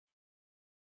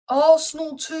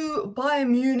Arsenal 2, Bayern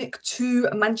Munich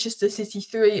 2, Manchester City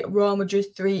 3, Real Madrid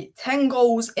 3. 10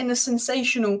 goals in a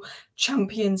sensational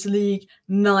Champions League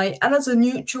night. And as a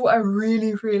neutral, I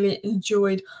really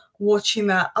enjoyed watching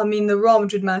that. I mean, the Real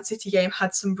Madrid-Man City game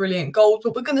had some brilliant goals,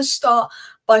 but we're going to start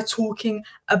by talking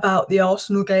about the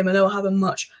Arsenal game. I know I have a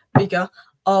much bigger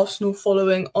Arsenal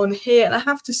following on here. And I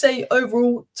have to say,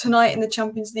 overall, tonight in the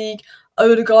Champions League,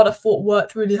 Odegaard, I thought,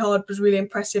 worked really hard, was really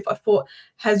impressive. I thought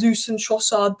Jesus and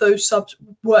Trossard, those subs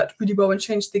worked really well and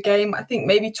changed the game. I think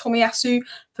maybe Tomiyasu,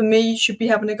 for me, should be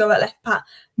having a go at left back,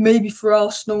 maybe for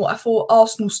Arsenal. I thought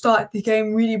Arsenal started the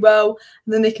game really well,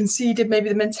 and then they conceded. Maybe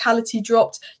the mentality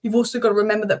dropped. You've also got to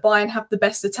remember that Bayern have the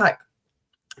best attack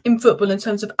in football in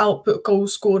terms of output,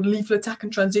 goals scored, lethal attack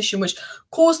and transition, which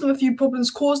caused them a few problems,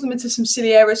 caused them into some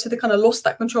silly errors, so they kind of lost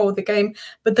that control of the game.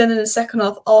 But then in the second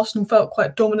half, Arsenal felt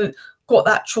quite dominant, got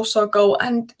that Trossard goal,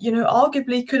 and, you know,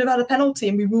 arguably could have had a penalty,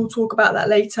 and we will talk about that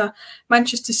later.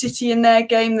 Manchester City in their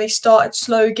game, they started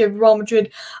slow, give Real Madrid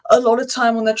a lot of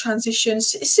time on their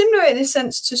transitions. It's similar in a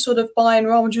sense to sort of Bayern.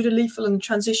 Real Madrid are lethal in the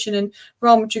transition, and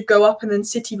Real Madrid go up, and then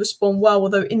City respond well,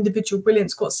 although individual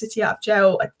brilliance got City out of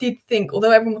jail. I did think,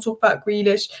 although everyone will talk about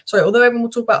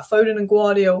Foden and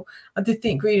Gvardiol, I did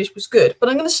think Grealish was good. But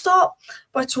I'm going to start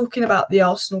by talking about the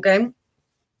Arsenal game.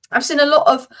 I've seen a lot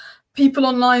of people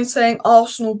online saying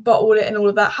Arsenal bottled it and all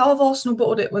of that. How have Arsenal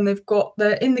bottled it when they're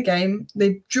in the game,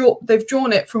 they've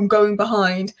drawn it from going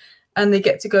behind, and they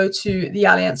get to go to the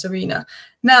Allianz Arena?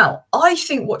 Now, I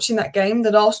think watching that game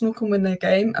that Arsenal can win their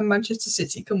game and Manchester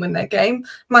City can win their game.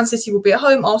 Man City will be at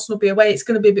home, Arsenal will be away. It's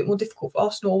going to be a bit more difficult for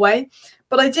Arsenal away.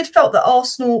 But I did felt that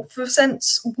Arsenal, for a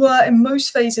sense, were in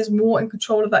most phases more in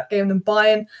control of that game than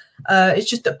Bayern. It's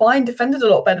just that Bayern defended a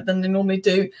lot better than they normally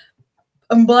do.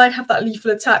 And Bayern have that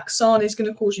lethal attack. Sane is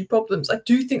going to cause you problems. I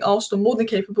do think Arsenal are more than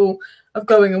capable of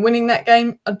going and winning that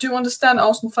game. I do understand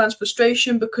Arsenal fans'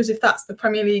 frustration, because if that's the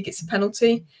Premier League, it's a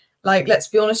penalty. Like, let's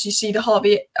be honest, you see the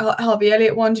Harvey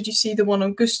Elliott one. Did you see the one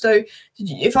on Gusto?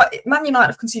 Man United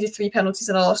have conceded 3 penalties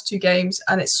in the last 2 games,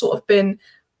 and it's sort of been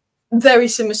a very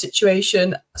similar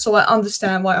situation. So I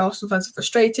understand why Arsenal fans are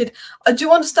frustrated. I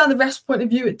do understand the ref's point of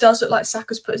view. It does look like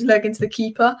Saka's put his leg into the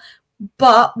keeper.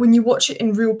 But when you watch it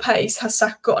in real pace, has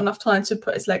Saka got enough time to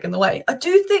put his leg in the way? I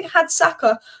do think had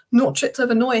Saka not tripped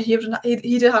over Neuer, he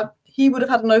would have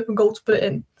had an open goal to put it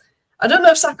in. I don't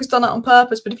know if Saka's done that on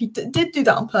purpose, but if he did do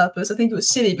that on purpose, I think it was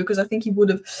silly, because I think he would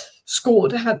have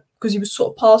scored because he was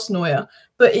sort of past Neuer.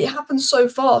 But it happened so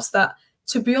fast that,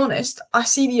 to be honest, I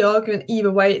see the argument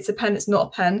either way. It's a pen, it's not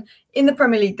a pen. In the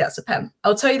Premier League, that's a pen.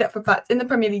 I'll tell you that for a fact. In the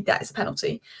Premier League, that is a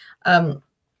penalty.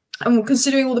 And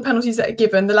considering all the penalties that are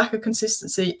given, the lack of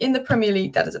consistency in the Premier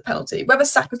League, that is a penalty. Whether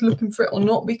Saka's looking for it or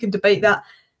not, we can debate that.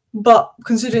 But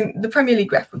considering the Premier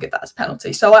League ref will give that as a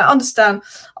penalty. So I understand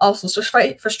Arsenal's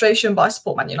frustration, but I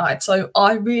support Man United. So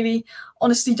I really,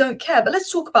 honestly don't care. But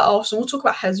let's talk about Arsenal. We'll talk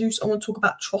about Jesus. I want to talk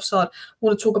about Trossard. I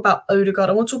want to talk about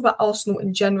Odegaard. I want to talk about Arsenal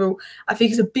in general. I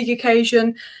think it's a big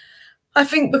occasion. I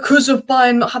think because of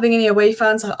Bayern not having any away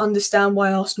fans, I understand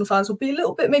why Arsenal fans will be a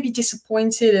little bit maybe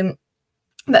disappointed and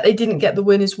that they didn't get the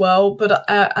win as well. But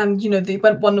and, you know, they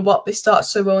went 1-0 up, they started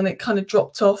so well and it kind of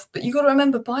dropped off. But you got to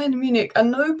remember, Bayern Munich, I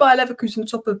know Bayer Leverkusen on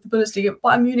top of the Bundesliga, but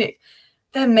Bayern Munich,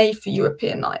 they're made for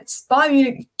European nights. Bayern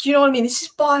Munich, do you know what I mean? This is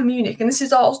Bayern Munich, and this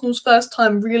is Arsenal's first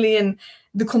time really in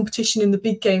the competition in the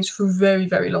big games for a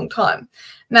very long time.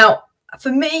 Now, for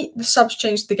me, the subs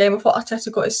changed the game. I thought Arteta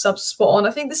got his subs spot on.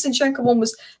 I think the Zinchenko one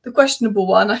was the questionable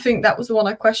one. I think that was the one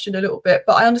I questioned a little bit,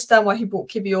 but I understand why he brought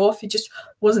Kibby off. He just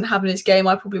wasn't having his game.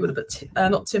 I probably would have put,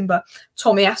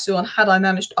 Tomiyasu on had I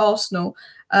managed Arsenal.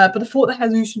 But I thought the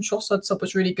Jesus and Trossard sub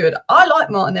was really good. I like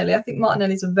Martinelli. I think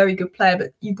Martinelli's a very good player,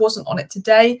 but he wasn't on it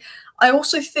today. I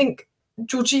also think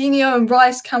Jorginho and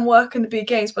Rice can work in the big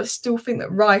games, but I still think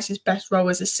that Rice's best role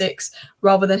is a 6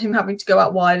 rather than him having to go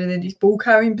out wide and in these ball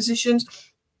carrying positions.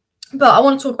 But I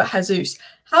want to talk about Jesus.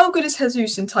 How good is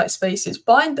Jesus in tight spaces?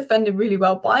 Bayern defended really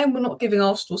well. Bayern were not giving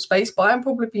Arsenal space. Bayern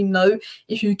probably know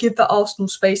if you give that Arsenal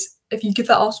space, if you give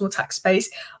that Arsenal attack space,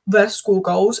 they'll score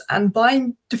goals. And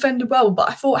Bayern defended well. But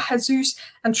I thought Jesus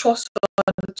and Trossard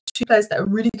are 2 players that are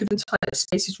really good in tight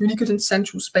spaces, really good in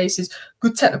central spaces,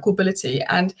 good technical ability.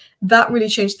 And that really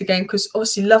changed the game, because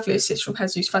obviously lovely assists from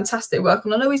Jesus, fantastic work.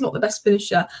 And I know he's not the best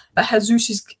finisher, but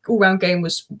Jesus' all-round game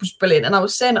was brilliant. And I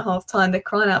was saying at half-time, they're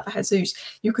crying out for Jesus.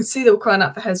 You could see they were crying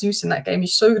out for Jesus in that game.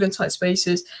 He's so good in tight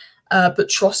spaces. But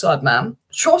Trossard, man.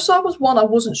 Trossard was one I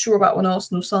wasn't sure about when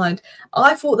Arsenal signed.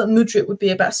 I thought that Mudryk would be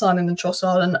a better signing than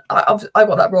Trossard, and I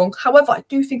got that wrong. However, I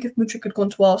do think if Mudryk had gone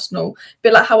to Arsenal, a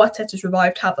bit like how Arteta's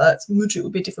revived Havertz, Mudryk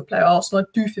would be a different player at Arsenal. I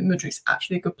do think Mudryk's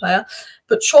actually a good player.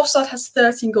 But Trossard has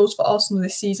 13 goals for Arsenal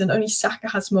this season. Only Saka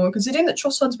has more. Considering that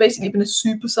Trossard's basically been a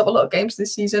super sub a lot of games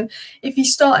this season, if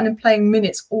he's starting and playing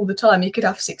minutes all the time, he could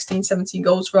have 16, 17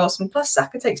 goals for Arsenal. Plus,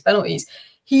 Saka takes penalties.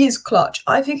 He is clutch.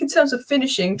 I think in terms of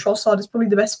finishing, Trossard is probably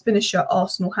the best finisher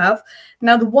Arsenal have.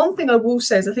 Now, the one thing I will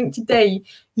say is I think today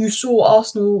you saw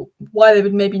Arsenal why they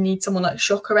would maybe need someone like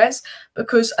Gyökeres,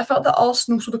 because I felt that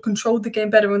Arsenal sort of controlled the game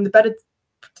better and the better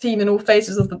team in all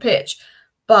phases of the pitch.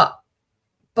 But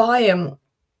Bayern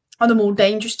are the more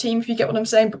dangerous team, if you get what I'm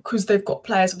saying, because they've got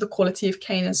players of the quality of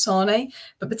Kane and Sane,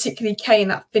 but particularly Kane,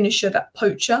 that finisher, that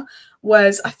poacher.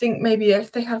 Whereas I think maybe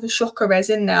if they have a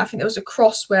Gyökeres in there, I think there was a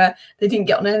cross where they didn't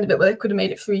get on the end of it where they could have made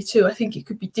it 3-2. I think it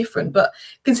could be different. But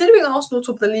considering Arsenal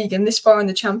top of the league and this far in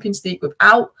the Champions League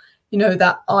without, you know,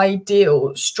 that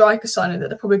ideal striker signing that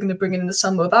they're probably going to bring in the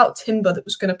summer, without Timber that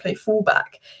was going to play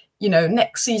fullback, you know,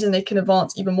 next season they can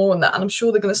advance even more on that. And I'm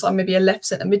sure they're going to sign maybe a left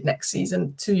centre mid next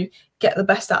season to get the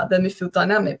best out of their midfield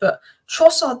dynamic. But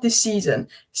Trossard this season,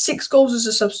 6 goals as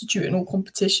a substitute in all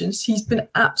competitions. He's been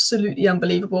absolutely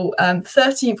unbelievable.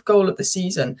 13th goal of the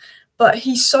season. But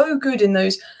he's so good in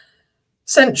those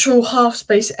central half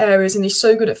space areas and he's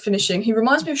so good at finishing. He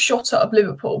reminds me of Shota of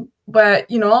Liverpool, where,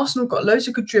 you know, Arsenal got loads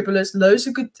of good dribblers, loads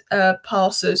of good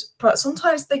passers, but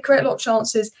sometimes they create a lot of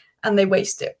chances and they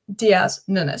waste it. Diaz,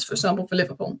 Nunes, for example, for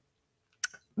Liverpool.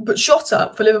 But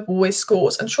Shota for Liverpool always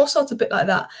scores, and Trossard's a bit like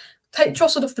that. Take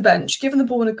Trossard off the bench, give him the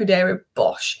ball in a good area,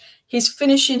 bosh. His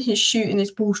finishing, his shooting,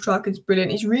 his ball striking is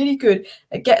brilliant. He's really good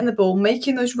at getting the ball,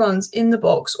 making those runs in the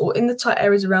box or in the tight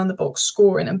areas around the box,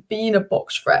 scoring and being a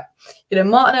box threat. You know,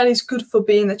 Martinelli's good for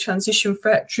being the transition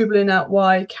threat, dribbling out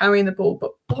wide, carrying the ball,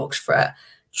 but box threat,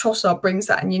 Trossard brings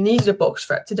that, and you needed a box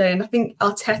threat today. And I think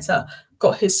Arteta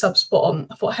got his sub spot on.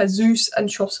 I thought Jesus and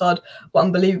Trossard were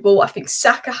unbelievable. I think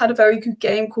Saka had a very good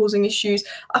game, causing issues.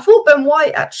 I thought Ben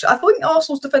White, actually, I thought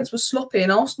Arsenal's defence was sloppy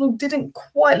and Arsenal didn't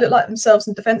quite look like themselves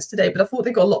in defence today, but I thought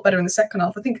they got a lot better in the second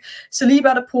half. I think Saliba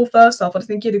had a poor first half, but I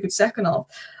think he had a good second half.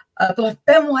 But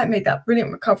Ben White made that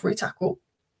brilliant recovery tackle.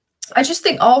 I just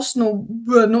think Arsenal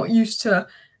were not used to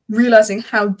realising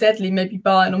how deadly maybe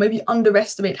Bayern, or maybe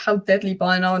underestimate how deadly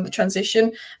Bayern are in the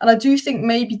transition. And I do think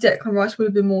maybe Declan Rice would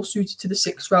have been more suited to the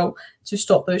 6th role to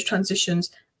stop those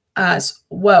transitions as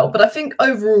well. But I think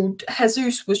overall,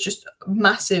 Jesus was just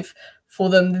massive for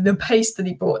them. The pace that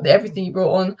he brought, everything he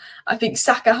brought on. I think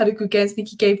Saka had a good game. I think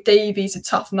he gave Davies a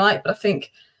tough night, but I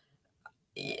think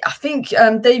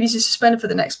Davies is suspended for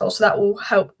the next spell, so that will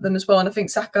help them as well. And I think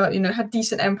Saka, you know, had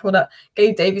decent end product,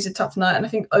 gave Davies a tough night. And I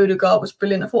think Odegaard was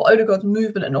brilliant. I thought Odegaard's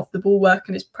movement and off the ball work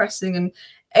and his pressing and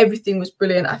everything was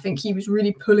brilliant. I think he was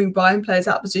really pulling Bayern players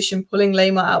out of position, pulling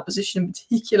Lamar out of position in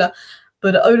particular.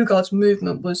 But Odegaard's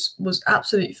movement was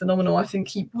absolutely phenomenal. I think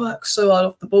he works so hard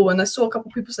off the ball. And I saw a couple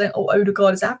of people saying, oh,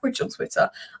 Odegaard is average on Twitter.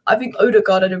 I think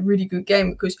Odegaard had a really good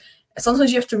game because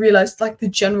sometimes you have to realise like the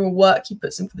general work he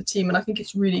puts in for the team, and I think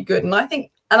it's really good. And I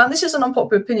think, and this is an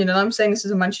unpopular opinion, and I'm saying this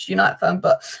as a Manchester United fan,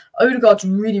 but Odegaard's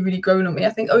really, really grown on me.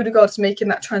 I think Odegaard's making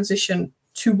that transition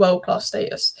to world-class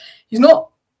status. He's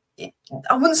not,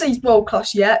 I wouldn't say he's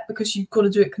world-class yet because you've got to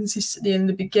do it consistently in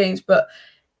the big games, but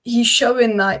he's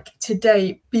showing like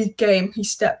today, big game, he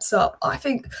steps up. I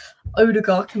think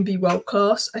Odegaard can be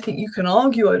world-class. I think you can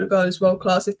argue Odegaard is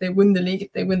world-class if they win the league,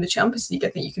 if they win the Champions League. I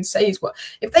think you can say he's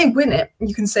if they win it,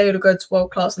 you can say Odegaard's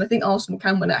world-class. And I think Arsenal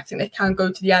can win it. I think they can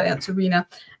go to the Allianz Arena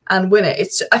and win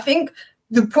it. I think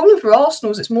the problem for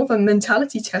Arsenal is it's more of a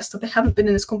mentality test that they haven't been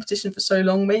in this competition for so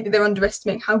long. Maybe they're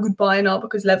underestimating how good Bayern are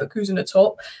because Leverkusen are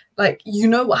top. Like, you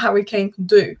know what Harry Kane can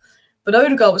do. But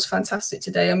Odegaard was fantastic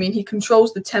today. I mean, he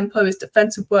controls the tempo. His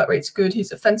defensive work rate's good.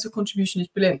 His offensive contribution is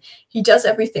brilliant. He does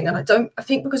everything. And I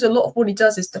think because a lot of what he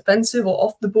does is defensive or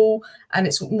off the ball, and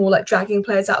it's more like dragging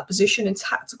players out of position and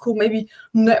tactical. Maybe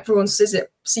not everyone sees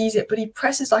it, but he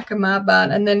presses like a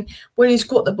madman. And then when he's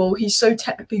got the ball, he's so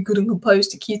technically good and composed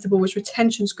to keep the ball. His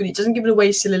retention's good. He doesn't give it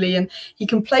away sillily, and he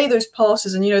can play those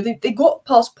passes. And, you know, they got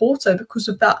past Porto because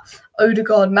of that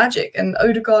Odegaard magic, and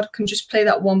Odegaard can just play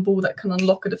that one ball that can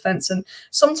unlock a defence. And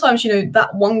sometimes, you know,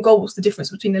 that one goal was the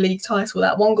difference between a league title.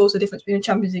 That one goal is the difference between a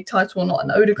Champions League title or not.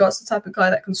 And Odegaard's the type of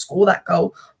guy that can score that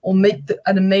goal or make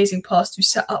an amazing pass to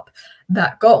set up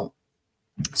that goal.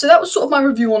 So that was sort of my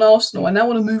review on Arsenal. I now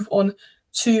want to move on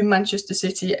to Manchester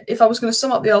City. If I was going to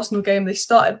sum up the Arsenal game, they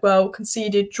started well,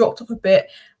 conceded, dropped off a bit.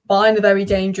 Bayern are very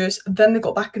dangerous. Then they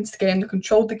got back into the game. They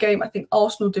controlled the game. I think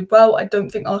Arsenal did well. I don't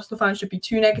think Arsenal fans should be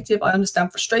too negative. I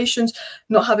understand frustrations,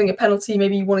 not having a penalty,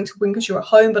 maybe wanting to win because you're at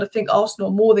home. But I think Arsenal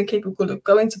are more than capable of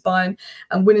going to Bayern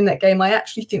and winning that game. I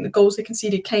actually think the goals they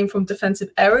conceded came from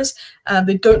defensive errors.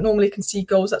 They don't normally concede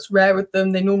goals. That's rare with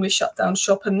them. They normally shut down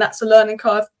shop. And that's a learning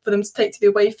curve for them to take to the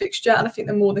away fixture. And I think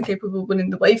they're more than capable of winning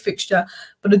the away fixture.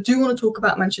 But I do want to talk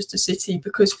about Manchester City,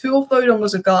 because Phil Foden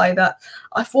was a guy that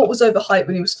I thought was overhyped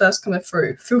when he was first coming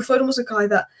through. Phil Foden was a guy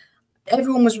that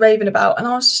everyone was raving about, and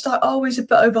I was just like, oh, he's a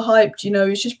bit overhyped, you know,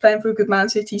 he's just playing for a good Man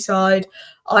City side.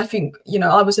 I think, you know,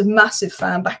 I was a massive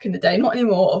fan back in the day, not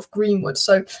anymore, of Greenwood.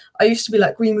 So I used to be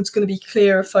like, Greenwood's going to be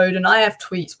clear of Foden. I have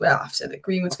tweets where I've said that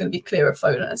Greenwood's going to be clear of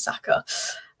Foden and Saka.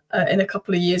 In a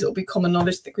couple of years, it'll be common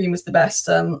knowledge that Greenwood's the best.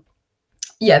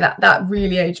 Yeah, that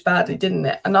really aged badly, didn't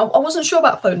it? And I wasn't sure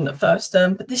about Foden at first,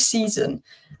 but this season,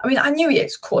 I mean, I knew he had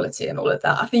quality and all of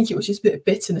that. I think it was just a bit of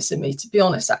bitterness in me, to be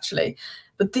honest, actually.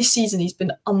 But this season, he's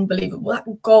been unbelievable.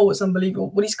 That goal was unbelievable.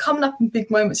 When he's coming up in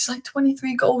big moments, it's like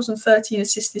 23 goals and 13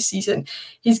 assists this season.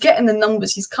 He's getting the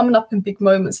numbers. He's coming up in big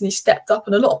moments, and he stepped up.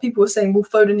 And a lot of people were saying, well,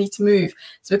 Foden needs to move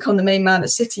to become the main man at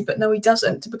City. But no, he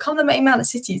doesn't. To become the main man at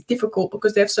City is difficult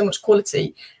because they have so much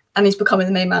quality, and he's becoming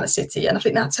the main man at City. And I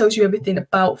think that tells you everything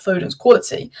about Foden's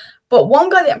quality. But one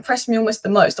guy that impressed me almost the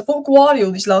most, I thought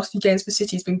Gvardiol these last few games for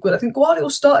City has been good. I think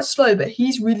Gvardiol started slow, but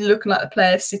he's really looking like the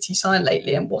player City signed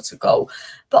lately, and what a goal.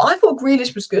 But I thought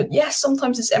Grealish was good. Yes,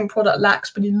 sometimes his end product lacks,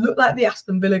 but he looked like the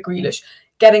Aston Villa Grealish,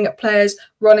 getting at players,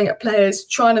 running at players,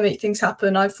 trying to make things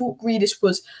happen. I thought Grealish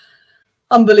was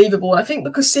unbelievable. And I think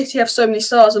because City have so many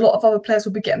stars, a lot of other players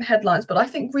will be getting headlines. But I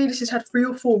think Grealish has had 3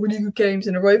 or 4 really good games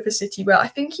in a row for City, where I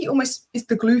think he almost is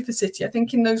the glue for City. I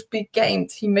think in those big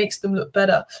games, he makes them look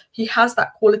better. He has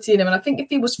that quality in him. And I think if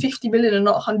he was 50 million and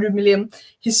not 100 million,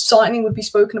 his signing would be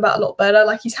spoken about a lot better.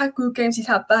 Like, he's had good games, he's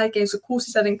had bad games. Of course,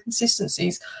 he's had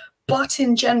inconsistencies. But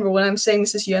in general, when I'm saying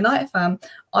this as a United fan,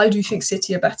 I do think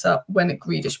City are better when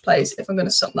Grealish plays, if I'm going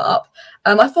to sum that up.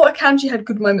 I thought Akanji had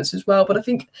good moments as well, but I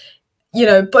think, you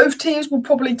know, both teams will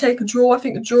probably take a draw. I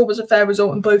think the draw was a fair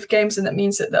result in both games, and that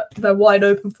means that they're wide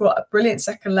open for a brilliant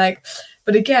second leg.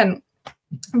 But again,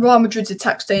 Real Madrid's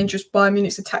attack's dangerous, Bayern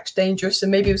Munich's attack's dangerous,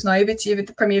 and maybe it was naivety of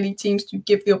the Premier League teams to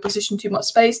give the opposition too much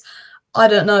space. I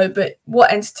don't know, but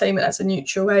what entertainment as a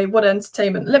neutral, eh? What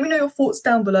entertainment. Let me know your thoughts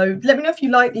down below. Let me know if you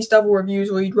like these double reviews,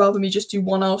 or you'd rather me just do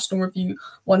one Arsenal review,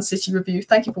 one City review.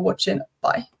 Thank you for watching.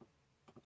 Bye.